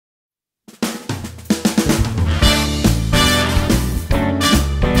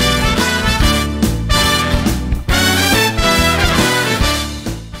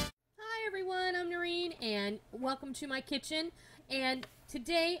welcome to my kitchen. And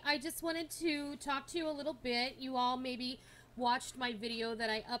today I just wanted to talk to you a little bit. You all maybe watched my video that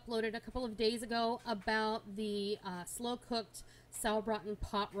I uploaded a couple of days ago about the slow cooked sauerbraten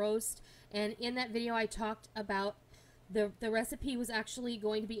pot roast, and in that video I talked about the recipe was actually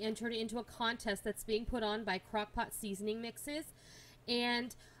going to be entered into a contest that's being put on by Crock Pot Seasoning Mixes,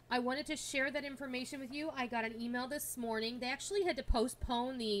 and I wanted to share that information with you. I got an email this morning. They actually had to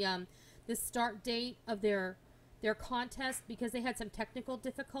postpone the start date of their contest because they had some technical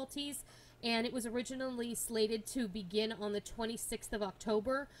difficulties, and it was originally slated to begin on the 26th of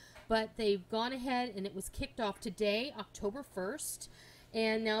October, but they've gone ahead and it was kicked off today, October 1st,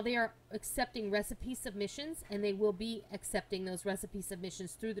 and now they are accepting recipe submissions, and they will be accepting those recipe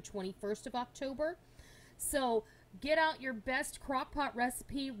submissions through the 21st of October. So get out your best crock pot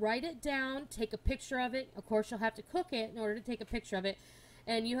recipe, write it down, take a picture of it. Of course, you'll have to cook it in order to take a picture of it.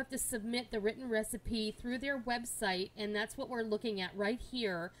 And you have to submit the written recipe through their website, and that's what we're looking at right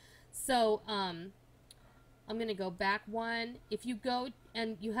here. So I'm going to go back one. If you go,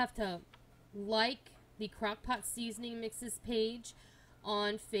 and you have to like the Crock Pot Seasoning Mixes page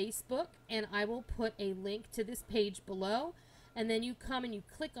on Facebook, and I will put a link to this page below. And then you come and you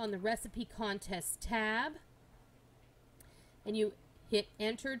click on the recipe contest tab, and you hit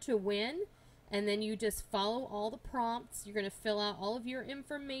enter to win. And then you just follow all the prompts. You're going to fill out all of your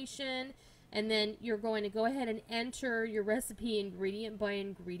information, and then you're going to go ahead and enter your recipe ingredient by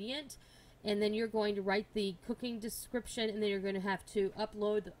ingredient, and then you're going to write the cooking description, and then you're going to have to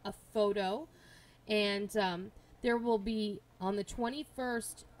upload a photo. And there will be, on the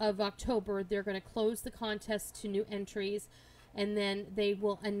 21st of October, they're going to close the contest to new entries, and then they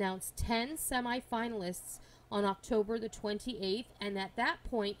will announce 10 semifinalists on October the 28th, and at that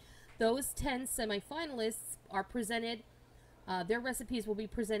point, those 10 semifinalists are presented, their recipes will be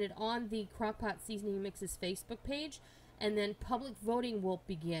presented on the Crock Pot Seasoning Mixes Facebook page, and then public voting will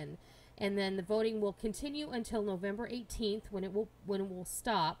begin. And then the voting will continue until November 18th when it will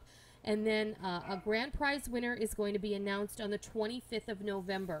stop. And then a grand prize winner is going to be announced on the 25th of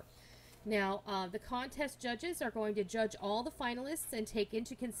November. Now, the contest judges are going to judge all the finalists and take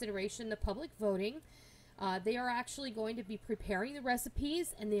into consideration the public voting. They are actually going to be preparing the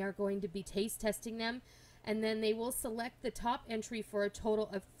recipes, and they are going to be taste testing them, and then they will select the top entry for a total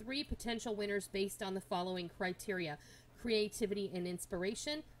of 3 potential winners based on the following criteria: creativity and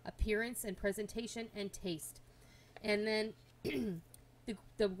inspiration, appearance and presentation, and taste. And then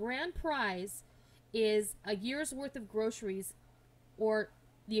the grand prize is a year's worth of groceries, or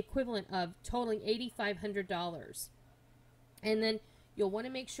the equivalent of totaling $8,500. And then you'll want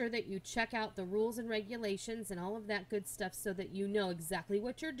to make sure that you check out the rules and regulations and all of that good stuff so that you know exactly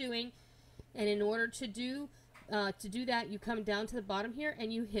what you're doing. And in order to do that, you come down to the bottom here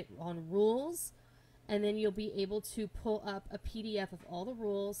and you hit on rules, and then you'll be able to pull up a PDF of all the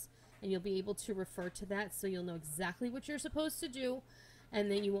rules, and you'll be able to refer to that so you'll know exactly what you're supposed to do,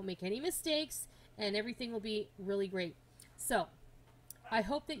 and then you won't make any mistakes, and everything will be really great. So I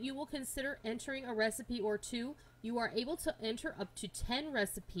hope that you will consider entering a recipe or two. You are able to enter up to 10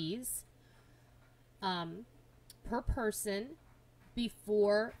 recipes per person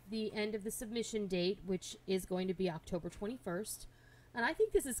before the end of the submission date, which is going to be October 21st. And I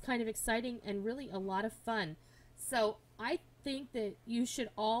think this is kind of exciting and really a lot of fun. So I think that you should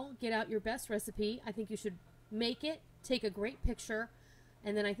all get out your best recipe. I think you should make it, take a great picture,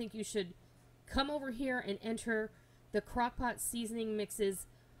 and then I think you should come over here and enter the Crock Pot Seasoning Mixes.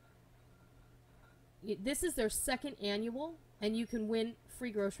 This is their 2nd annual, and you can win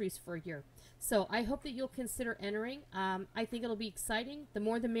free groceries for a year. So I hope that you'll consider entering. I think it'll be exciting. The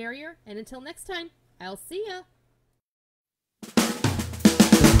more the merrier. And until next time, I'll see ya.